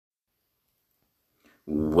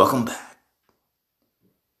Welcome back.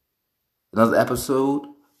 Another episode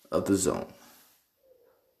of The Zone.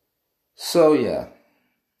 So yeah,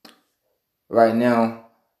 right now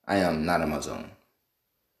I am not in my zone.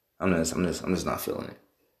 I'm just not feeling it.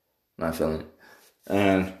 Not feeling it.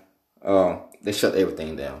 And they shut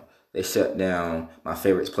everything down. They shut down my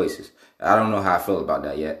favorite places. I don't know how I feel about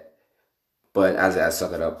that yet. But I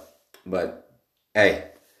suck it up. But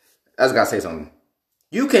hey, I just gotta say something.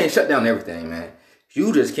 You can't shut down everything, man.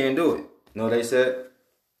 You just can't do it. You know what they said?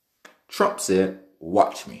 Trump said,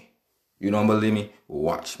 watch me. You don't believe me?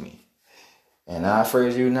 Watch me. And I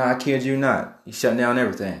phrase you not, I kid you not. You shut down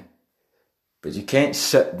everything. But you can't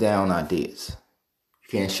shut down ideas.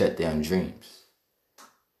 You can't shut down dreams.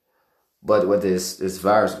 But with this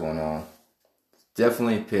virus going on,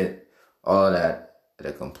 definitely put all of that at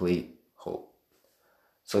a complete halt.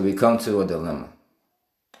 So we come to a dilemma.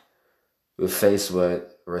 We're faced with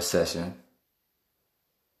recession.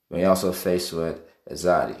 We're also faced with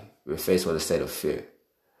anxiety. We're faced with a state of fear.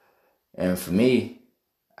 And for me,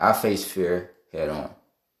 I face fear head on.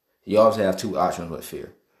 You always have two options with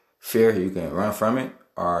fear. Fear, you can run from it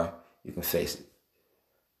or you can face it.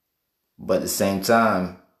 But at the same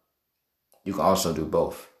time, you can also do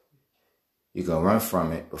both. You can run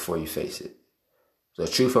from it before you face it. So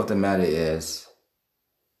the truth of the matter is,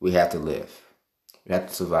 we have to live. We have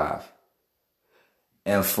to survive.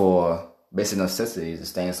 And for basic necessities,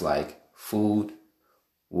 it's things like food,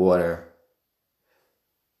 water,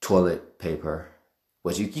 toilet paper,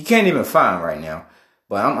 which you can't even find right now.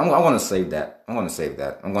 But I'm going to save that. I'm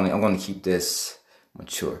going to keep this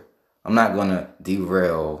mature. I'm not going to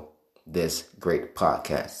derail this great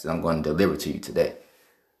podcast that I'm going to deliver to you today.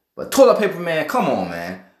 But toilet paper, man, come on,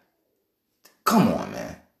 man. Come on,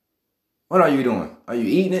 man. What are you doing? Are you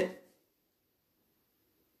eating it?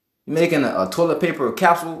 You making a toilet paper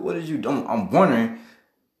capsule? What did you do? I'm wondering,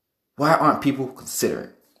 why aren't people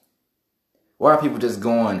considering? Why are people just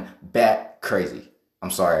going bat crazy?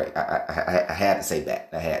 I'm sorry, I had to say bat.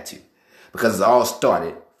 I had to. Because it all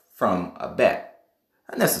started from a bat.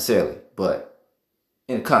 Not necessarily, but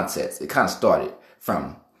in context, it kind of started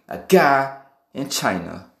from a guy in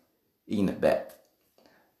China eating a bat.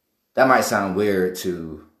 That might sound weird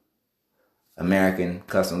to American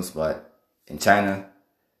customs, but in China,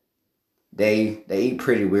 they eat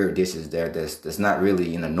pretty weird dishes there that's not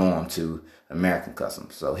really in the norm to American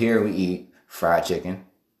customs. So here we eat fried chicken,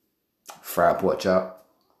 fried pork chop,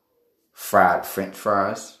 fried french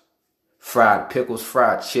fries, fried pickles,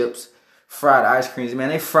 fried chips, fried ice creams. Man,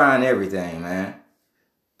 they frying everything, man.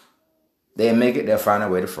 They make it, they'll find a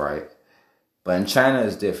way to fry it. But in China,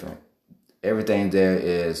 it's different. Everything there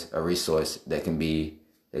is a resource that can be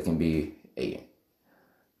eaten,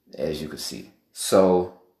 as you can see.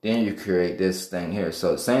 So then you create this thing here. So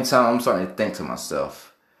at the same time, I'm starting to think to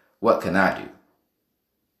myself, what can I do?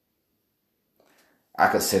 I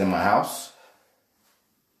could sit in my house,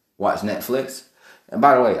 watch Netflix. And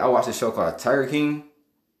by the way, I watched a show called Tiger King.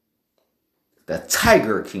 The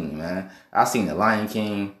Tiger King, man. I seen The Lion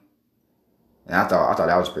King, and I thought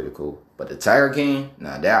that was pretty cool. But the Tiger King,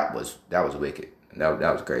 nah, that was wicked. That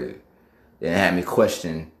was crazy. Then it had me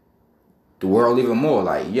question the world even more.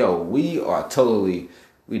 Like, yo, we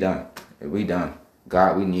done. We done.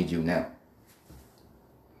 God, we need you now.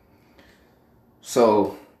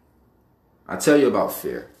 So I tell you about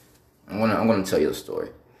fear. I'm gonna tell you a story.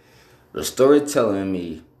 The storyteller in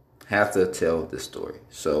me have to tell this story.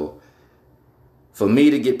 So for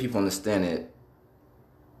me to get people to understand it,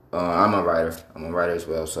 I'm a writer. I'm a writer as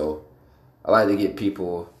well. So I like to get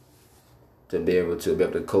people to be able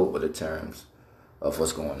to cope with the terms of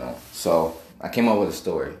what's going on. So I came up with a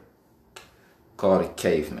story called the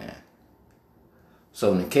Caveman.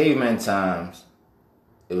 So in the caveman times,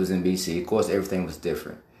 it was in BC. Of course, everything was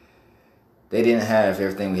different. They didn't have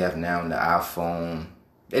everything we have now, the iPhone.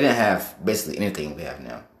 They didn't have basically anything we have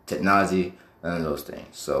now. Technology, none of those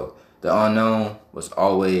things. So the unknown was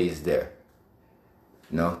always there.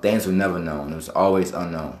 You know, things were never known. It was always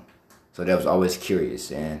unknown. So they was always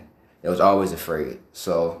curious and they was always afraid.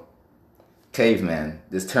 So caveman,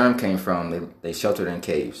 this term came from, they sheltered in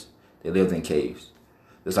caves. They lived in caves.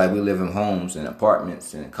 Just like we live in homes and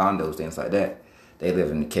apartments and condos, things like that. They live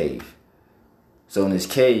in the cave. So in this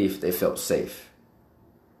cave, they felt safe.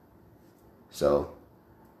 So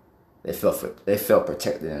they felt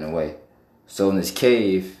protected in a way. So in this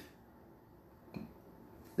cave,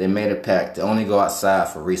 they made a pact to only go outside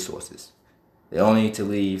for resources. They only need to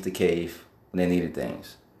leave the cave when they needed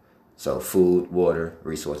things. So food, water,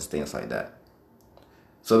 resources, things like that.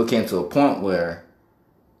 So it came to a point where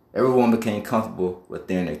everyone became comfortable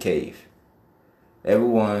within their cave.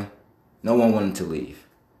 Everyone No one wanted to leave.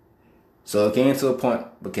 So it came to a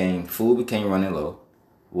point, food became running low,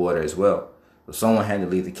 water as well. So someone had to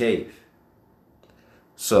leave the cave.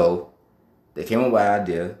 So they came up with the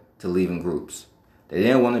idea to leave in groups. They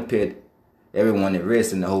didn't want to put everyone at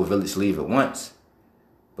risk and the whole village leave at once,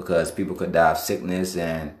 because people could die of sickness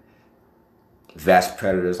and vast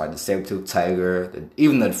predators like the saber-toothed tiger,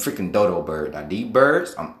 even the freaking dodo bird. Now these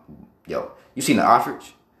birds, you seen the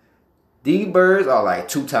ostrich? These birds are like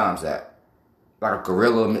 2 times that. Like a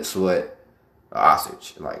gorilla mixed with an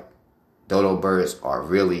ostrich. Like dodo birds are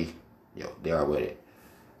really, they are with it.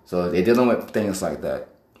 So they're dealing with things like that.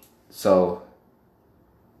 So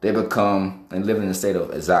they live in a state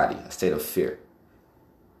of anxiety, a state of fear.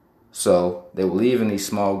 So they will leave in these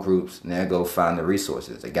small groups and they'll go find the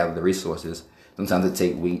resources. They gather the resources. Sometimes it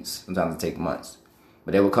take weeks, sometimes it take months.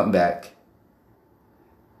 But they will come back.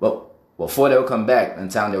 Well, before they would come back, in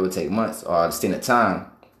time they would take months or extended time,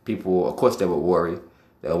 people, of course, they would worry.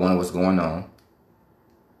 They would wonder what's going on.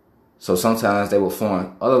 So sometimes they would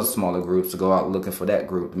form other smaller groups to go out looking for that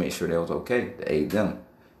group to make sure they was okay, to aid them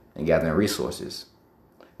and gathering resources.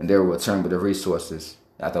 And they would return with the resources.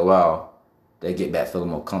 After a while, they get back feeling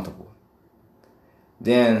more comfortable.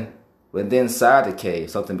 Then, inside the cave,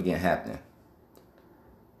 something began happening.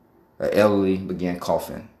 An elderly began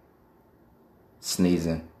coughing,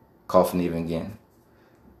 sneezing, coughing even again.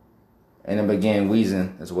 And it began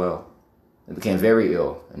wheezing as well. It became very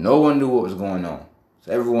ill. And no one knew what was going on.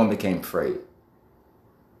 So everyone became afraid.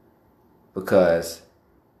 Because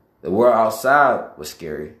the world outside was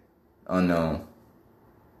scary, unknown.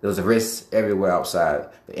 There was a risk everywhere outside.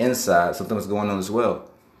 But inside, something was going on as well.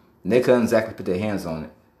 And they couldn't exactly put their hands on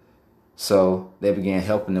it. So they began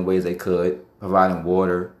helping in ways they could, providing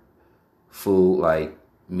water, food like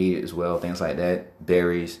meat as well, things like that,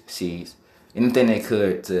 berries, seeds, anything they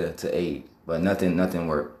could to aid. But nothing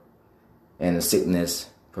worked. And the sickness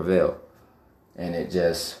prevailed. And it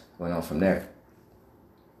just went on from there.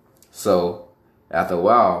 So after a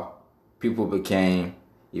while, people became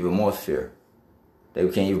even more fear. They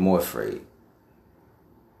became even more afraid.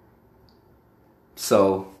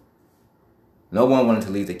 So no one wanted to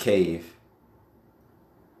leave the cave.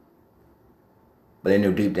 But they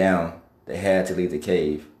knew deep down they had to leave the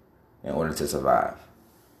cave in order to survive.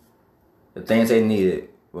 The things they needed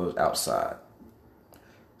was outside.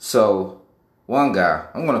 So one guy,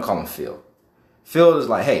 I'm going to call him Phil. Phil is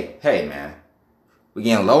like, hey man, we're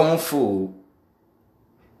getting low on food.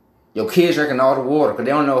 Your kids drinking all the water because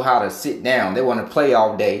they don't know how to sit down. They want to play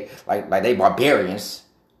all day like they barbarians.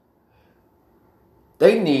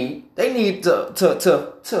 They need to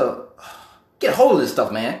get a hold of this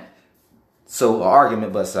stuff, man. So an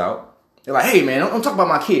argument busts out. They're like, hey man, don't talk about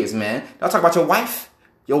my kids, man. Don't talk about your wife.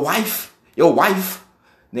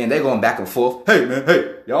 Then they're going back and forth. Hey man,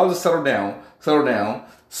 hey, y'all just settle down.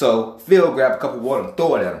 So Phil grabbed a cup of water and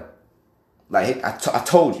throw it at him. Like, hey, I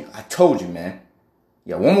told you, man.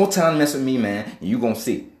 Yeah, one more time mess with me, man, and you gonna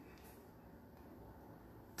see.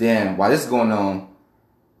 Then while this is going on,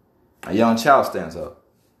 a young child stands up.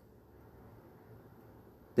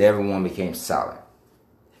 Then everyone became silent.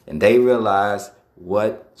 And they realized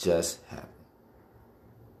what just happened.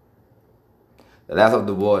 The last of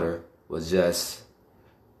the water was just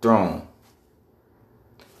thrown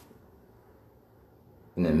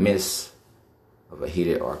in the midst of a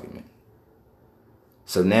heated argument.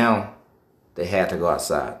 So now they had to go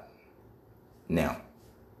outside. Now.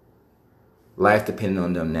 Life depended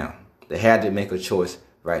on them now. They had to make a choice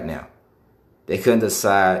right now. They couldn't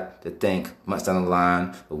decide to think much down the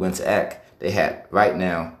line of when to act. They had right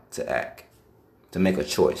now to act, to make a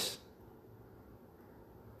choice.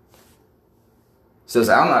 So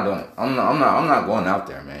I'm not doing it. I'm not going out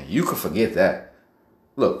there, man. You can forget that.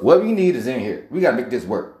 Look, what we need is in here. We gotta make this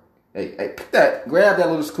work. Hey, pick that, grab that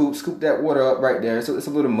little scoop that water up right there. So it's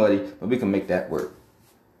a little muddy, but we can make that work.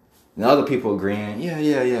 And other people agreeing,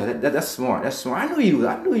 yeah. That's smart. That's smart. I knew you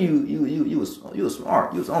was smart.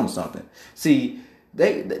 You was on something. See,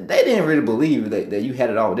 they didn't really believe that you had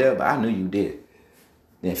it all there, but I knew you did.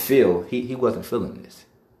 Then Phil, he wasn't feeling this.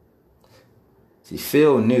 See,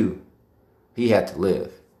 Phil knew he had to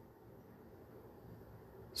live.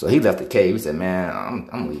 So he left the cave. He said, man,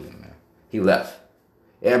 I'm leaving, man. He left.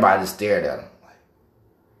 Everybody just stared at him like,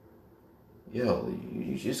 yo,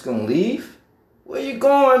 you just gonna leave? Where you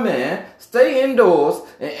going, man? Stay indoors.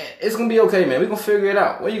 And it's gonna be okay, man. We're gonna figure it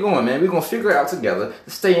out. Where you going, man? We're gonna figure it out together.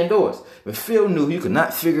 Stay indoors. But Phil knew he could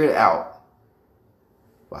not figure it out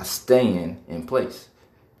by staying in place.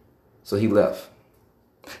 So he left.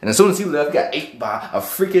 And as soon as he left, he got ate by a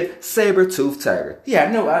freaking saber-toothed tiger. He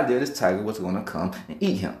had no idea this tiger was gonna come and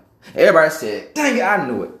eat him. Everybody said, dang it, I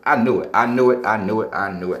knew it. I knew it. I knew it. I knew it.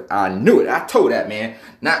 I knew it. I knew it. I told that man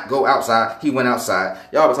not go outside. He went outside.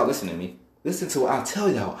 Y'all was all listening to me. Listen to what I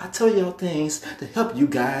tell y'all. I tell y'all things to help you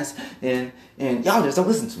guys, and y'all just don't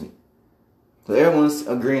listen to me. So everyone's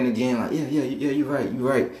agreeing again, like, yeah, you're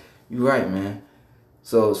right, man.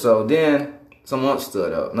 So then someone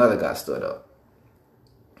stood up. Another guy stood up.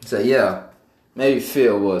 He said, yeah, maybe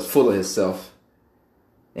Phil was full of himself,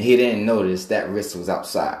 and he didn't notice that risk was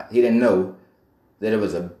outside. He didn't know that there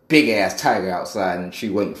was a big-ass tiger outside in the tree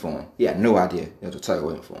waiting for him. He had no idea there was a tiger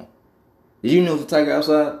waiting for him. Did you know there was a tiger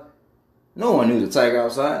outside? No one knew the tiger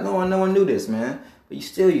outside. No one knew this, man.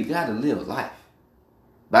 But you gotta live life.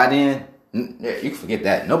 By then, you can forget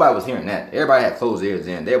that. Nobody was hearing that. Everybody had closed ears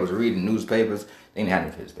then. They was reading newspapers. They didn't have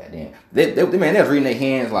newspapers back then. They was reading their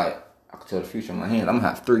hands like, I could tell the future in my hands. I'm gonna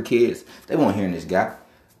have 3 kids. They weren't hearing this guy.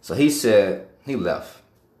 So he said, he left.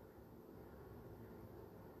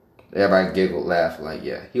 Everybody giggled, laughed, like,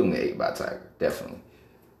 yeah, he gonna get ate by a tiger. Definitely.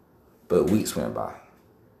 But weeks went by.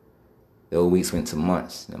 Those weeks went to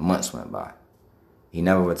months, and months went by. He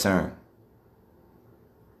never returned.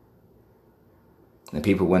 And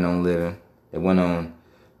people went on living. They went on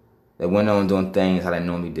doing things how they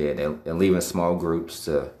normally did. They're leaving small groups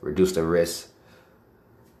to reduce the risk.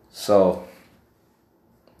 So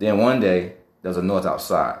then one day there was a noise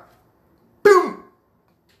outside. Boom!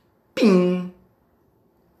 Bing!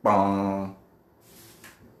 Bong!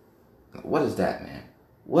 What is that, man?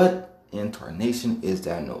 What in tarnation is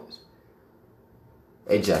that noise?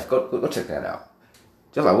 Hey Jeff, go check that out.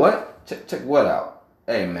 Jeff like, what? Check what out?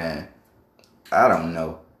 Hey man, I don't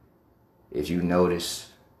know if you notice.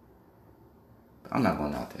 I'm not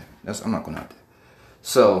going out there. I'm not going out there.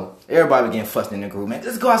 So everybody began fussing in the group, man.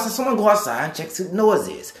 Let's go outside. Someone go outside and check see what the noise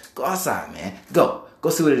is. Go outside, man. Go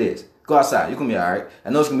see what it is. Go outside. You're gonna be alright. I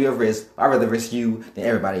know it's gonna be a risk. I'd rather risk you than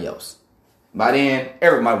everybody else. By then,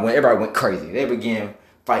 everybody went crazy. They began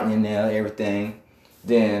fighting in there, everything.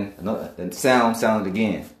 Then the sound sounded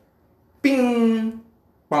again. Bing,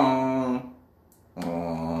 bong,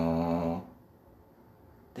 bong.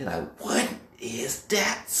 They're like, what is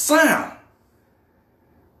that sound?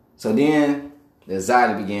 So then the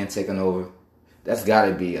anxiety began taking over. That's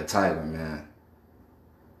gotta be a tiger, man.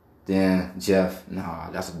 Then Jeff, nah,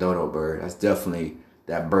 that's a dodo bird. That's definitely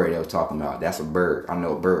that bird they were talking about. That's a bird. I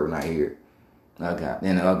know a bird when I hear it.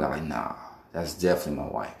 Then the other guy like, nah, that's definitely my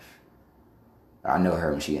wife. I know her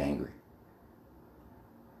when she angry.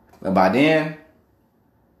 But by then,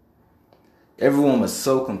 everyone was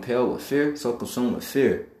so compelled with fear, so consumed with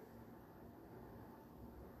fear,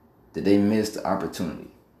 that they missed the opportunity.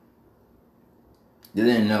 They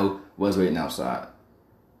didn't know what was waiting outside.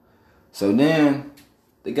 So then,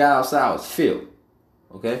 the guy outside was Phil.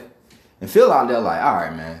 Okay? And Phil out there like, all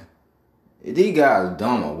right, man. If these guys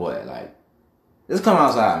dumb or what? Like, let's come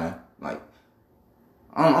outside, man. Like,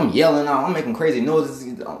 I'm yelling out. I'm making crazy noises.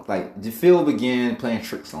 Like, Phil began playing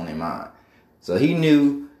tricks on their mind. So he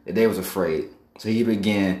knew that they was afraid. So he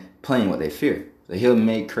began playing with their fear. So he'll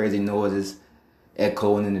make crazy noises,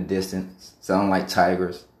 echoing in the distance, sounding like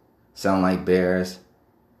tigers, sounding like bears,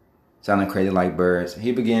 sounding crazy like birds.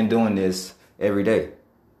 He began doing this every day.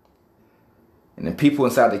 And the people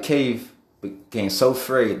inside the cave became so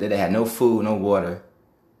afraid that they had no food, no water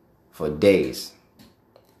for days.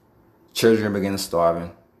 Children began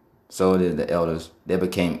starving. So did the elders. They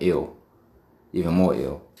became ill, even more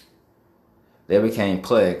ill. They became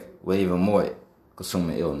plagued with even more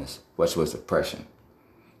consuming illness, which was depression.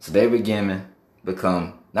 So they began to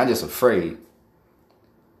become not just afraid,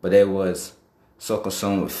 but they was so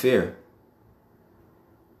consumed with fear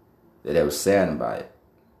that they were saddened by it.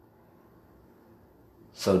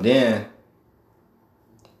 So then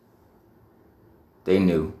they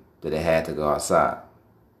knew that they had to go outside.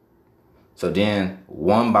 So then,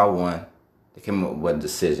 one by one, they came up with a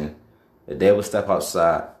decision that they would step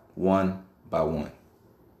outside one by one.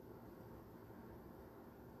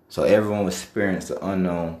 So everyone would experience the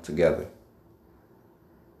unknown together.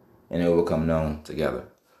 And it would become known together.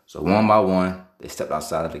 So one by one, they stepped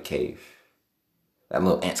outside of the cave. That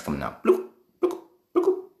little ant's coming out. Bloop, bloop,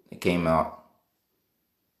 bloop. It came out.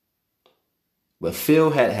 But Phil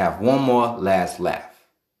had to have one more last laugh.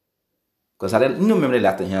 Because remember they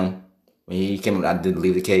laughed at him. When he came up, I did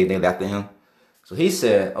leave the cave, they laughed at him. So he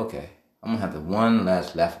said, okay, I'm going to have the one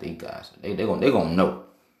last laugh at these guys. They're gonna know.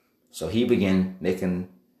 So he began making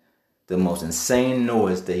the most insane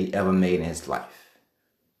noise that he ever made in his life.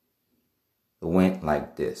 It went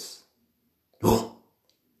like this. You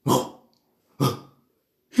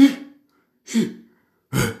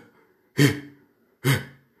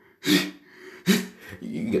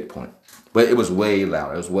get the point. But it was way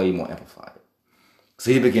louder. It was way more amplified.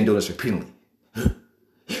 So he began doing this repeatedly.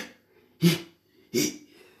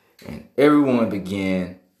 And everyone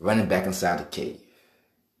began running back inside the cave.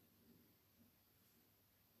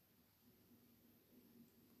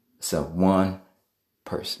 Except one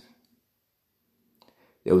person.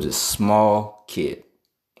 There was a small kid,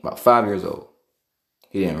 about 5 years old.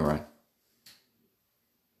 He didn't run.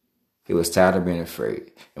 He was tired of being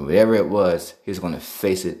afraid. And whatever it was, he was going to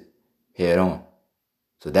face it head on.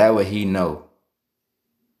 So that way he know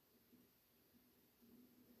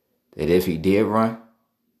that if he did run,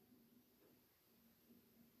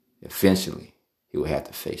 eventually he would have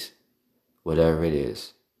to face it, whatever it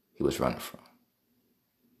is he was running from.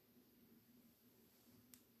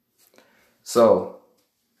 So,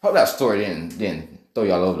 hope that story didn't throw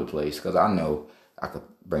y'all all over the place, because I know I could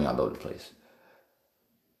bring y'all all over the place.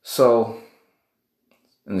 So,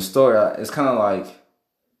 in the story, it's kind of like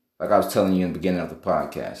I was telling you in the beginning of the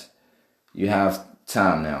podcast. You have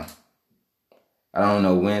time now. I don't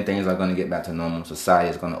know when things are going to get back to normal. Society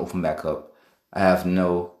is going to open back up. I have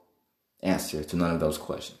no answer to none of those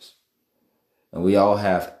questions. And we all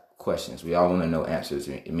have questions. We all want to know answers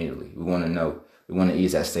immediately. We want to know. We want to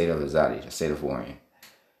ease that state of anxiety, that state of worrying.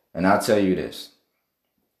 And I'll tell you this.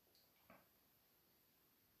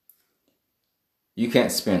 You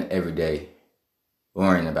can't spend every day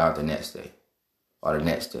worrying about the next day or the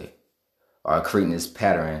next day or creating this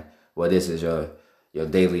pattern where this is your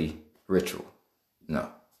daily ritual. No.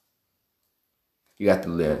 You have to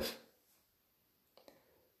live.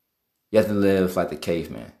 You have to live like the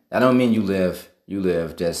caveman. I don't mean you live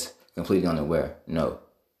just completely unaware. No.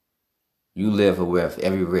 You live aware of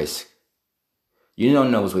every risk. You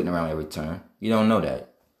don't know what's waiting around every turn. You don't know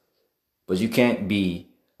that. But you can't be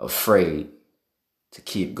afraid to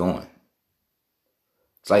keep going.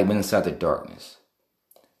 It's like being inside the darkness.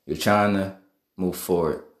 You're trying to move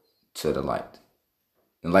forward to the light.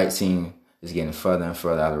 The light is getting further and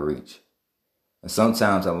further out of reach. And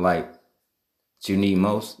sometimes the light that you need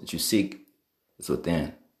most, that you seek, is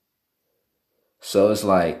within. So it's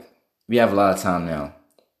like, we have a lot of time now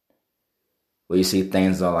where you see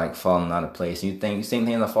things are like falling out of place. You think things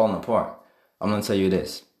are falling apart. I'm going to tell you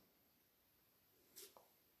this.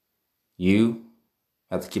 You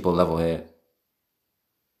have to keep a level head.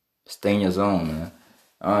 Stay in your zone, man.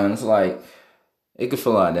 And it's like, it could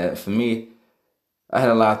feel like that. For me, I had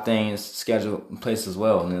a lot of things scheduled in place as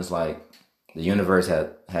well. And it's like, the universe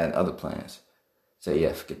had other plans. So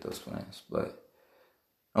yeah, forget those plans. But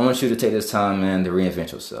I want you to take this time, man, to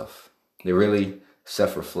reinvent yourself. To really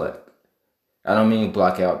self-reflect. I don't mean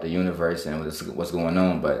block out the universe and what's going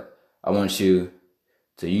on, but I want you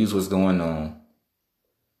to use what's going on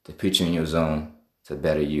to put you in your zone to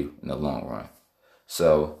better you in the long run.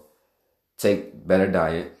 So take better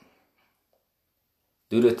diet.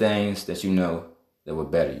 Do the things that you know that will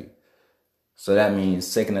better you. So that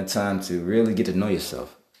means taking the time to really get to know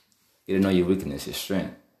yourself. Get to know your weakness, your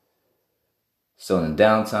strength. So in the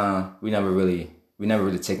downtime, we never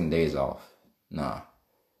really taking days off. Nah.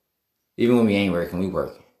 Even when we ain't working, we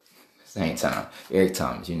working. Same time. Every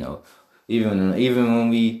time, you know. Even when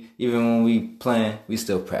we playing, we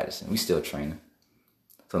still practicing. We still training.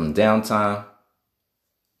 From the downtime,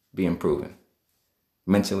 be improving.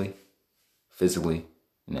 Mentally, physically,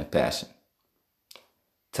 and in passion.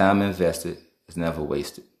 Time invested is never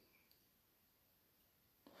wasted.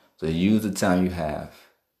 So use the time you have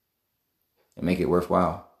and make it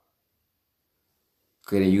worthwhile.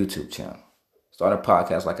 Create a YouTube channel. Start a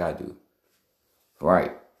podcast like I do.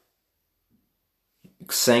 Right.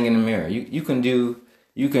 Sing in the mirror. You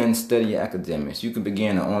can study your academics. You can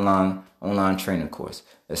begin an online training course.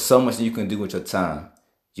 There's so much that you can do with your time.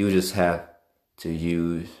 You just have to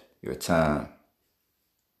use your time.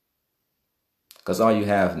 Because all you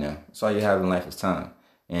have now, it's all you have in life is time.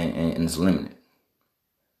 And it's limited.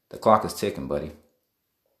 The clock is ticking, buddy.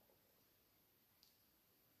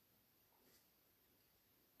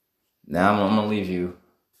 Now I'm going to leave you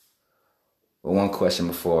with one question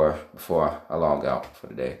before I log out for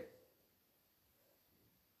the day.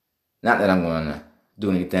 Not that I'm going to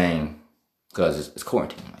do anything because it's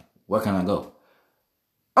quarantine. Like, where can I go?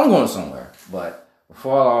 I'm going somewhere. But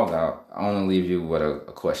before I log out, I want to leave you with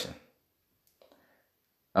a question.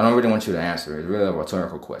 I don't really want you to answer. It's really a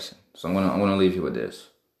rhetorical question. So I'm gonna leave you with this.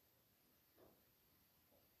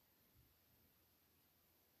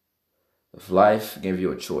 If life gave you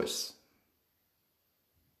a choice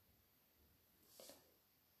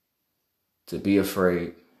to be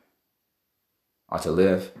afraid or to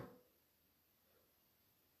live,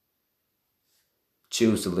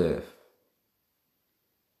 choose to live.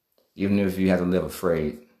 Even if you have to live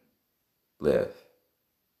afraid, live.